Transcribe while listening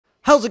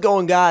How's it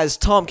going, guys?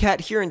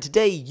 Tomcat here, and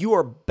today you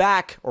are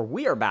back, or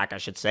we are back, I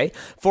should say,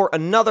 for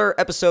another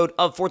episode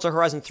of Forza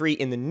Horizon 3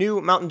 in the new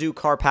Mountain Dew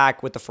car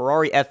pack with the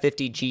Ferrari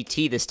F50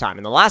 GT this time.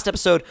 In the last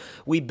episode,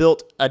 we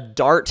built a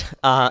Dart,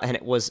 and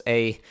it was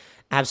a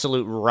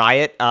absolute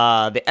riot.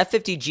 The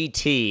F50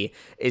 GT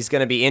is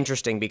going to be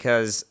interesting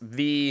because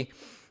the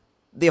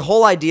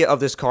whole idea of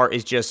this car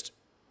is just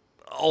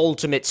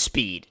ultimate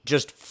speed,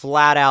 just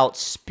flat-out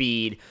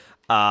speed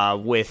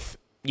with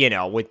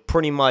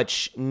pretty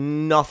much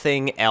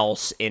nothing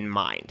else in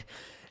mind.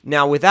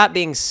 Now, with that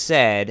being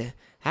said,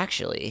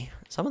 actually,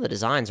 some of the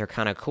designs are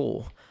kind of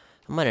cool.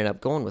 I might end up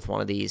going with one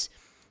of these.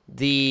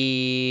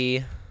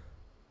 That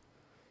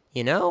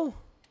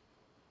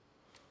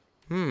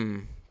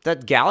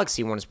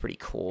Galaxy one is pretty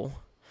cool.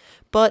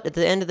 But at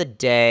the end of the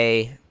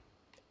day,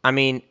 I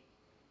mean,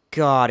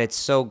 God, it's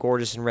so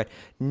gorgeous and red.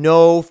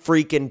 No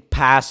freaking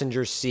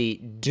passenger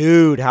seat.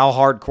 Dude, how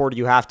hardcore do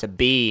you have to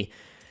be?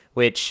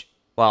 Which,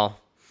 well,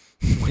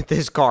 with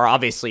this car,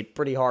 obviously,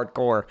 pretty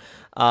hardcore.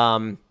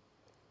 But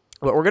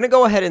we're going to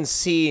go ahead and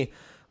see,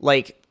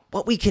 like,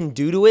 what we can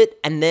do to it,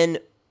 and then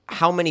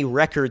how many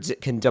records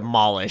it can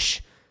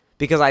demolish.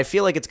 Because I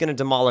feel like it's going to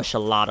demolish a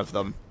lot of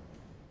them.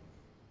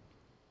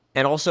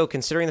 And also,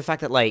 considering the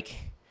fact that,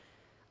 like,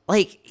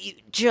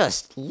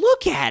 just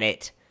look at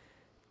it.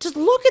 Just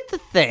look at the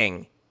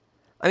thing.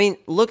 I mean,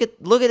 look at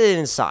it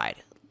inside.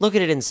 Look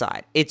at it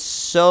inside. It's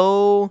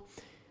so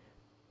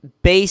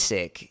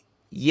basic.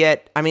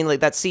 Yet, I mean, like,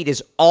 that seat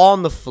is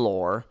on the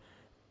floor.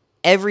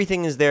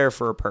 Everything is there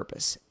for a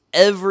purpose.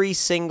 Every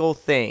single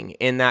thing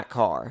in that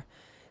car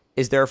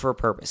is there for a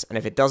purpose. And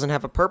if it doesn't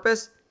have a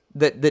purpose,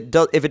 if it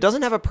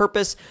doesn't have a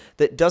purpose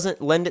that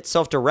doesn't lend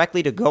itself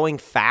directly to going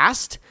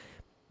fast,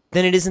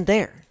 then it isn't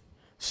there.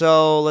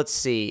 So, let's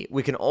see.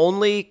 We can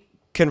only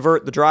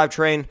convert the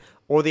drivetrain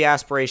or the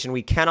aspiration.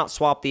 We cannot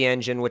swap the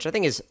engine, which I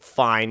think is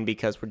fine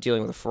because we're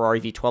dealing with a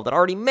Ferrari V12 that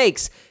already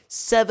makes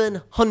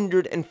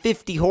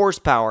 750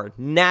 horsepower,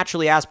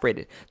 naturally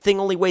aspirated.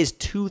 Thing only weighs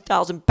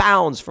 2,000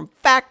 pounds from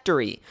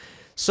factory.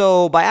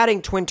 So by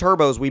adding twin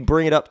turbos, we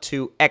bring it up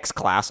to X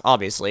class,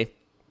 obviously.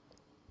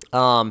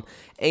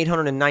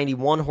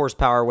 891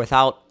 horsepower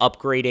without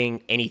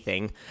upgrading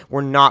anything.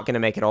 We're not going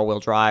to make it all-wheel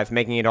drive.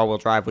 Making it all-wheel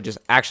drive would just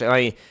actually,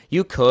 I mean,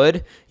 you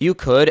could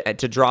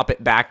to drop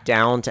it back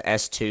down to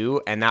S2,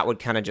 and that would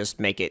kind of just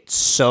make it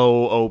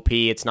so OP,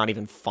 it's not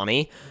even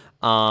funny.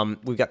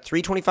 We've got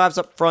 325s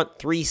up front,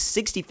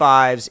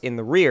 365s in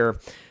the rear.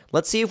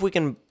 Let's see if we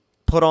can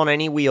put on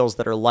any wheels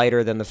that are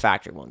lighter than the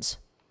factory ones.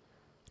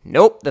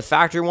 Nope, the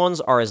factory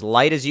ones are as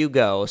light as you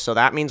go, so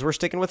that means we're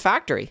sticking with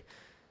factory.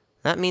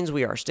 That means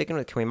we are sticking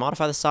with... Can we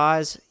modify the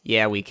size?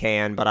 Yeah, we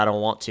can, but I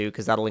don't want to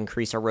because that'll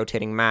increase our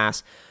rotating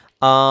mass.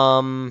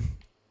 Let's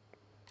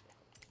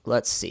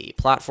see.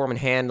 Platform and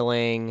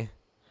handling.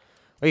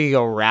 We could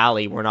go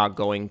rally. We're not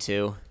going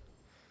to.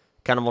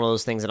 Kind of one of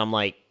those things that I'm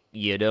like,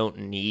 you don't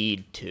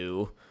need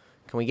to.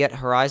 Can we get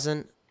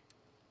Horizon?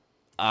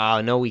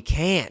 No, we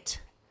can't.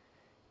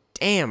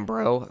 Damn,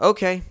 bro.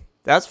 Okay.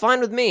 That's fine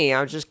with me.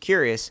 I was just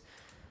curious.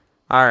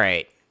 All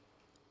right.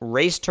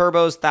 Race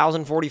turbos,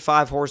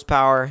 1,045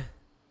 horsepower.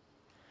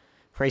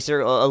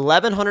 Racer,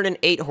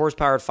 1,108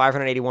 horsepower at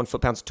 581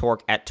 foot-pounds of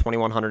torque at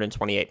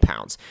 2,128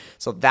 pounds.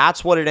 So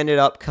that's what it ended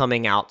up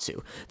coming out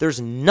to. There's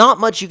not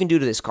much you can do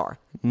to this car.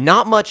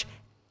 Not much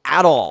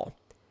at all.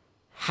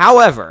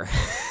 However,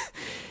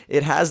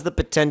 it has the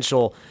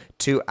potential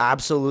to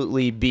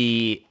absolutely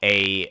be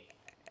a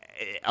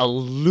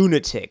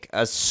lunatic,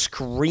 a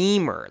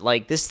screamer.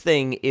 Like, this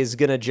thing is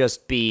going to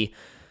just be...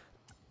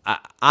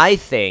 I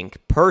think,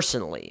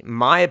 personally,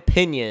 my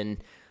opinion,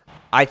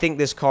 I think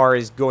this car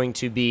is going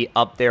to be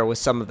up there with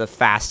some of the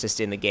fastest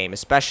in the game,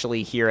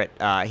 especially here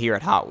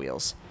at Hot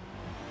Wheels.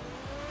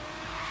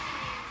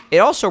 It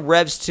also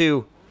revs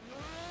to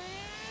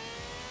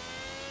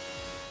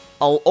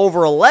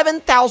over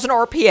 11,000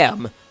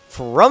 RPM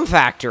from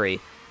factory.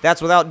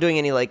 That's without doing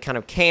any, like, kind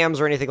of cams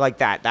or anything like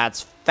that.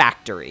 That's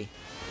factory.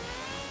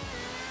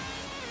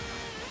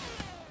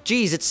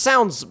 Jeez, it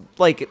sounds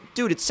like,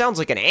 dude, it sounds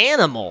like an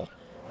animal.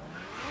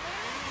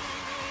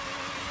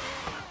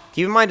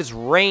 Keep in mind it's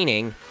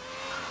raining,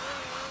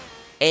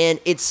 and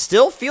it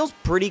still feels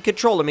pretty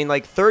controlled. I mean,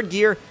 like, third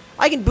gear,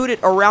 I can boot it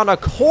around a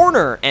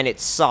corner, and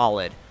it's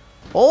solid.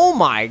 Oh,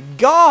 my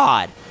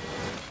God.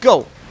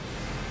 Go.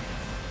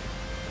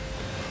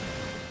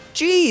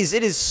 Jeez,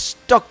 it is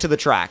stuck to the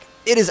track.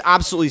 It is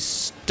absolutely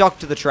stuck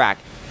to the track.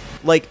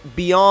 Like,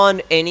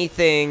 beyond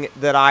anything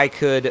that I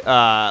could,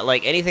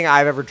 like, anything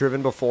I've ever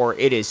driven before,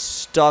 it is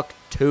stuck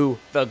to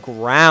the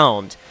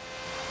ground.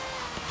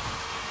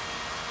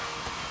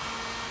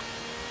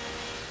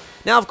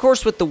 Now, of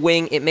course, with the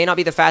wing, it may not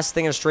be the fastest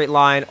thing in a straight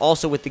line.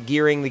 Also, with the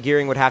gearing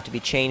would have to be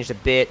changed a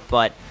bit,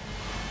 but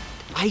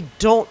I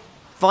don't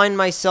find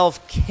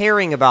myself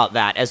caring about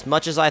that as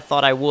much as I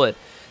thought I would.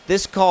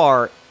 This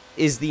car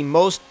is the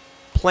most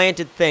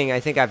planted thing I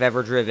think I've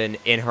ever driven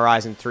in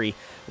Horizon 3.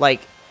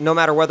 Like, no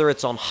matter whether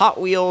it's on Hot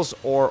Wheels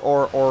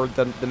or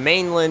the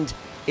mainland,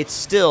 it's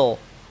still,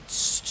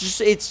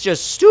 it's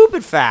just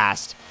stupid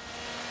fast.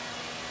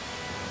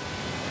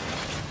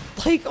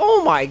 Like,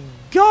 oh my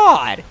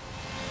god.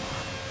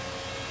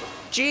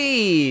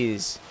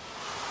 Jeez.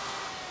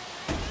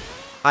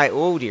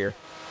 Oh dear.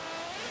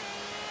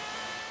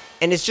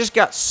 And it's just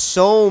got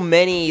so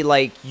many,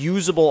 like,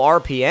 usable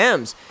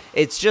RPMs.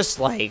 It's just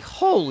like,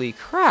 holy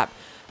crap.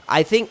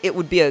 I think it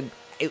would be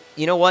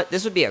you know what?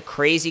 This would be a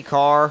crazy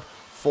car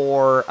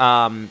for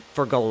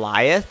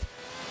Goliath.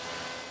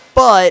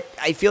 But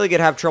I feel like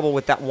it'd have trouble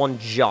with that one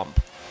jump.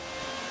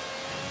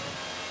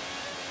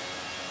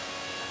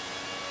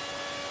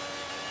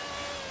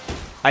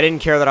 I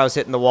didn't care that I was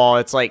hitting the wall.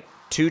 It's like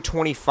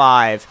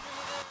 225.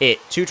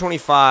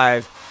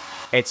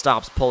 225, it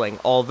stops pulling.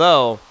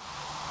 Although,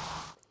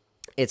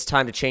 it's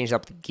time to change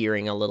up the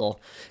gearing a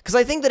little. Because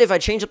I think that if I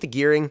change up the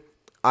gearing,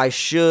 I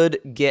should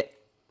get...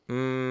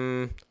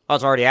 oh,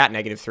 it's already at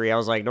 -3. I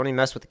was like, don't even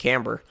mess with the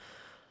camber.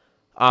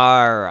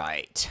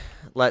 Alright.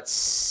 Let's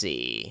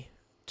see.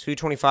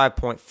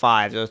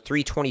 225.5. So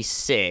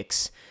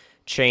 326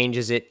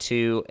 changes it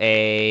to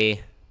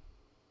a...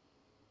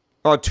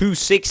 Oh,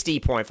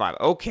 260.5.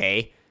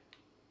 Okay.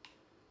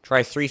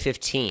 Try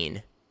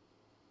 315.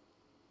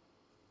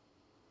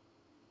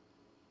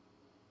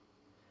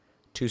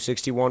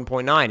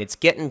 261.9. It's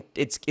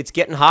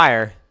getting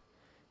higher.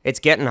 It's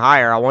getting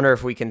higher. I wonder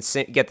if we can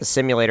get the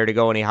simulator to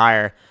go any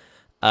higher.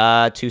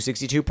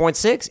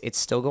 262.6. It's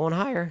still going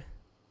higher.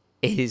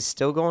 It is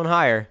still going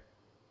higher.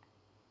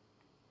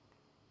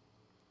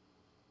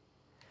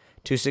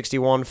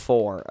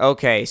 261.4.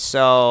 Okay,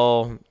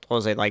 so what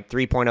was it, like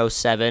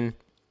 3.07?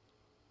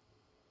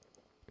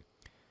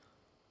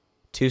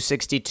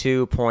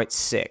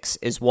 262.6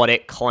 is what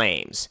it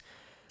claims.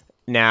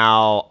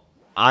 Now,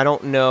 I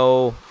don't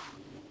know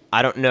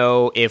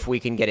if we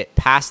can get it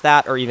past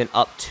that or even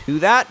up to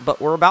that,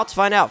 but we're about to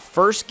find out.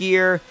 First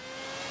gear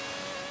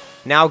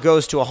now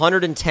goes to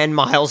 110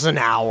 miles an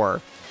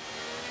hour.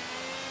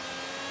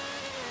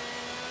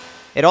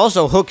 It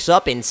also hooks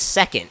up in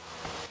second,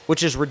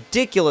 which is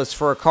ridiculous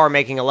for a car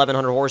making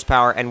 1,100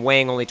 horsepower and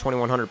weighing only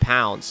 2,100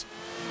 pounds.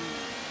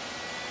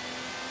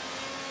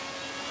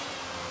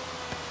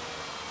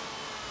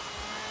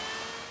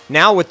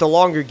 Now with the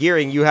longer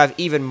gearing, you have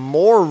even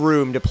more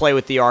room to play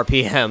with the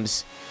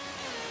RPMs.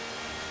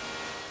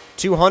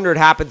 200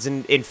 happens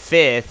in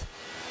fifth.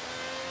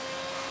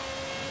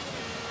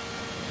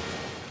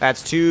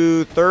 That's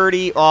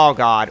 230. Oh,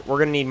 God. We're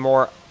going to need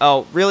more.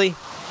 Oh, really?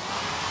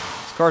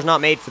 This car's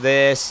not made for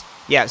this.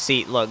 Yeah,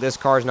 see, look, this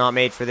car's not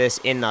made for this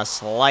in the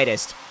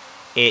slightest.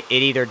 It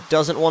either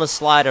doesn't want to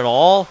slide at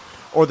all,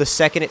 or the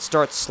second it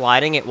starts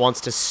sliding, it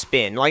wants to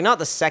spin. Like, not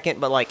the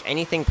second, but, like,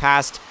 anything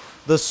past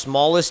the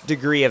smallest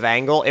degree of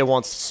angle, it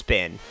wants to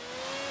spin.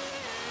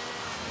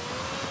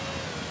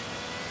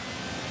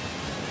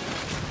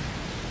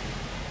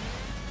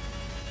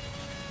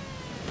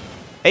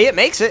 Hey, it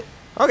makes it.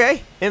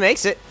 Okay, it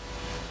makes it.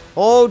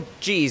 Oh,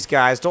 geez,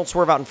 guys. Don't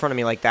swerve out in front of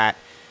me like that.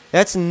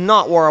 That's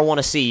not where I want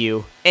to see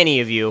you. Any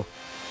of you.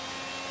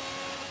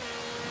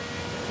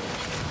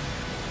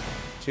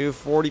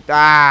 240.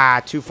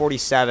 Ah,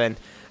 247.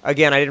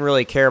 Again, I didn't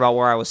really care about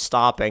where I was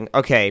stopping.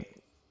 Okay.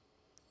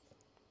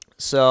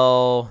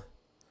 So,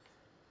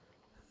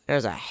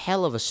 there's a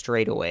hell of a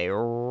straightaway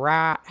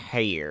right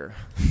here.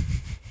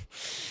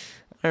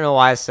 I don't know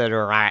why I said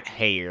right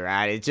here.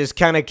 It just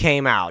kind of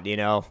came out, you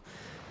know.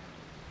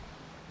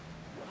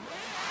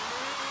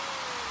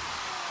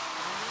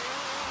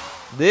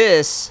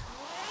 This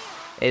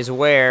is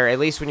where, at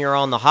least when you're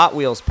on the Hot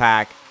Wheels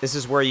pack, this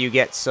is where you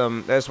get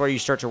some, that's where you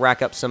start to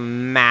rack up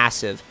some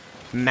massive,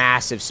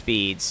 massive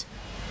speeds.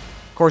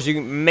 Of course,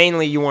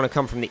 mainly you want to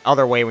come from the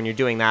other way when you're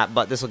doing that,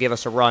 but this will give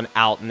us a run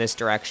out in this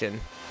direction.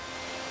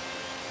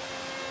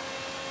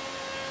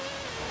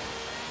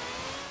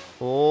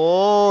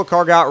 Oh,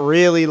 car got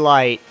really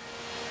light.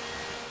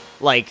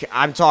 Like,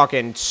 I'm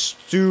talking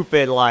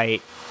stupid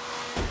light.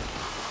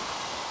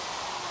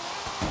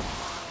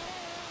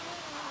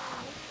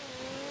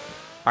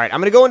 Alright,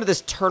 I'm going to go into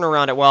this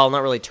turnaround, well,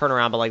 not really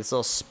turnaround, but like this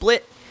little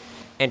split,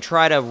 and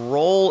try to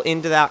roll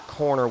into that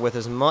corner with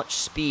as much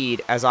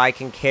speed as I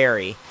can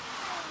carry.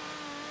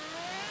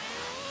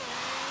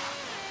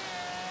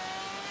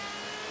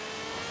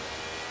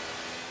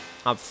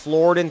 I'm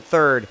floored in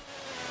third.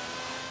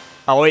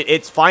 Oh,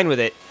 it's fine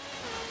with it.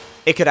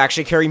 It could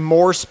actually carry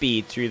more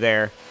speed through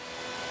there.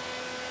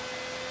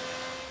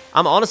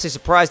 I'm honestly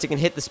surprised it can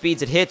hit the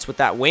speeds it hits with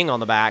that wing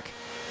on the back.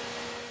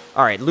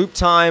 Alright, loop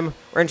time.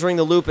 We're entering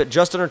the loop at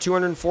just under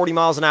 240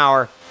 miles an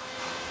hour.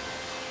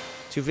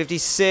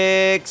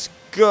 256.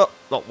 Go.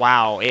 Oh,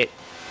 wow. It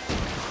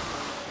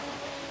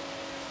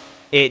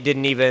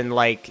didn't even,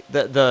 like,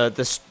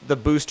 the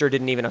booster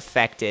didn't even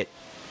affect it.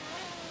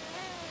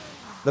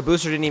 The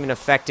booster didn't even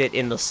affect it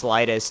in the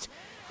slightest.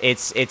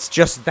 It's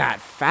just that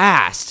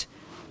fast.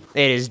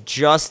 It is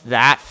just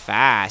that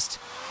fast.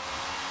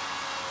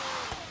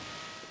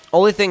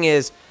 Only thing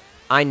is,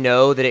 I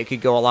know that it could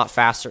go a lot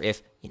faster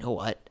if, you know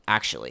what,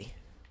 actually,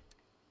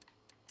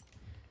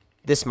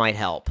 this might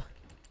help.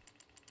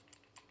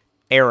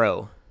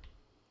 Aero.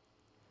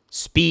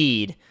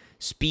 Speed.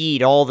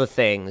 Speed all the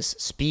things.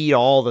 Speed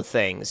all the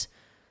things.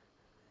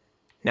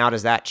 Now,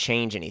 does that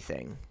change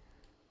anything?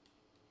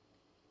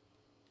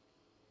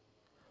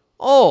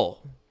 Oh,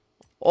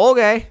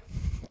 okay.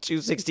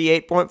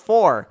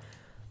 268.4.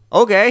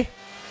 Okay.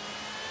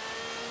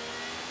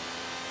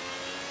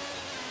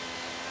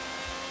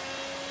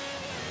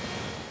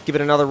 Give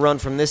it another run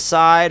from this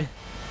side.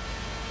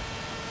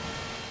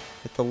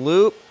 Hit the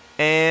loop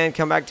and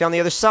come back down the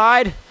other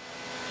side.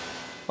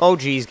 Oh,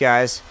 geez,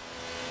 guys.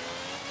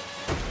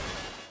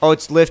 Oh,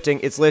 it's lifting.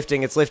 It's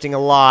lifting. It's lifting a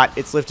lot.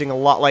 It's lifting a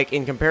lot. Like,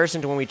 in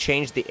comparison to when we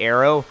changed the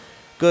arrow,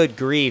 good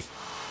grief.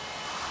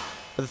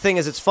 But the thing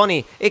is, it's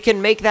funny. It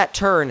can make that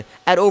turn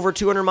at over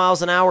 200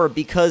 miles an hour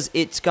because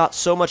it's got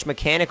so much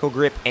mechanical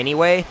grip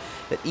anyway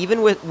that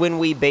even when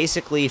we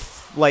basically,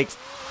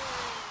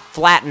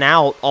 flatten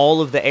out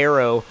all of the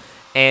arrow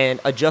and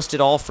adjust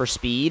it all for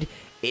speed,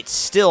 it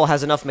still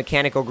has enough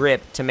mechanical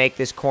grip to make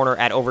this corner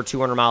at over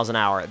 200 miles an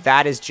hour.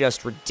 That is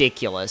just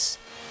ridiculous.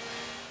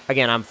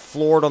 Again, I'm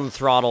floored on the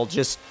throttle,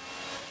 just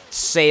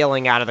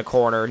sailing out of the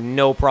corner,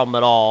 no problem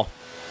at all.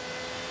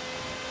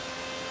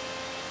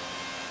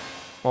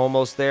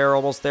 Almost there,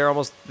 almost there,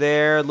 almost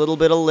there. A little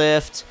bit of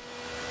lift.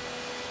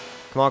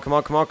 Come on, come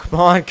on, come on, come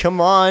on,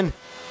 come on.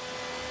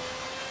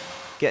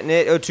 Getting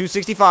it. Oh,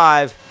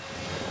 265.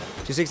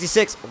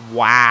 266.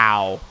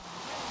 Wow.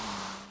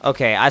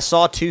 Okay, I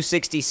saw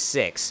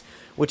 266,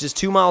 which is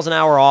 2 miles an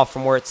hour off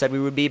from where it said we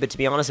would be. But to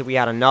be honest, if we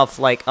had enough,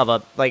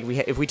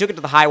 if we took it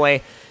to the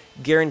highway,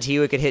 guarantee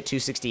you it could hit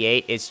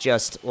 268. It's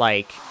just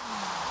like,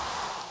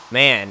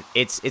 man,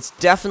 it's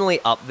definitely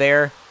up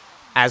there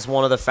as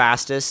one of the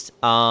fastest.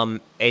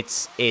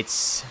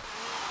 It's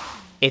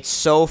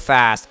so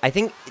fast. I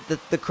think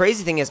the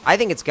crazy thing is, I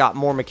think it's got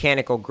more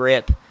mechanical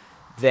grip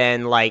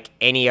than, like,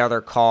 any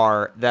other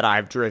car that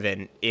I've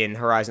driven in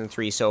Horizon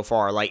 3 so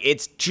far. Like,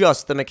 it's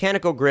just, the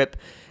mechanical grip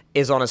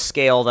is on a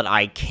scale that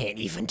I can't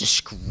even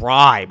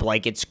describe.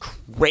 Like, it's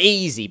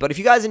crazy. But if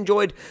you guys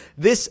enjoyed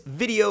this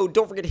video,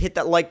 don't forget to hit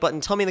that like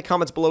button. Tell me in the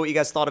comments below what you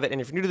guys thought of it. And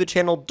if you're new to the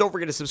channel, don't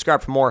forget to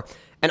subscribe for more.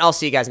 And I'll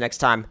see you guys next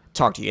time.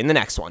 Talk to you in the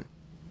next one.